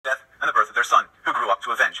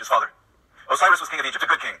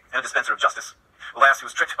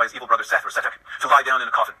for Setek to lie down in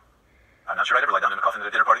a coffin. I'm not sure I'd ever lie down in a coffin at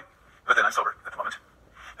a dinner party, but then I'm sober at the moment.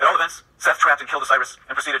 At all events, Seth trapped and killed Osiris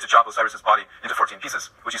and proceeded to chop Osiris's body into 14 pieces,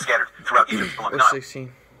 which he scattered throughout Egypt along the Nile.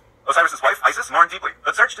 16. Osiris's wife, Isis, mourned deeply,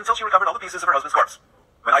 but searched until she recovered all the pieces of her husband's corpse.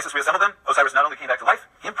 When Isis reassembled them, Osiris not only came back to life,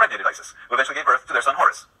 he impregnated Isis, who eventually gave birth to their son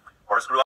Horus.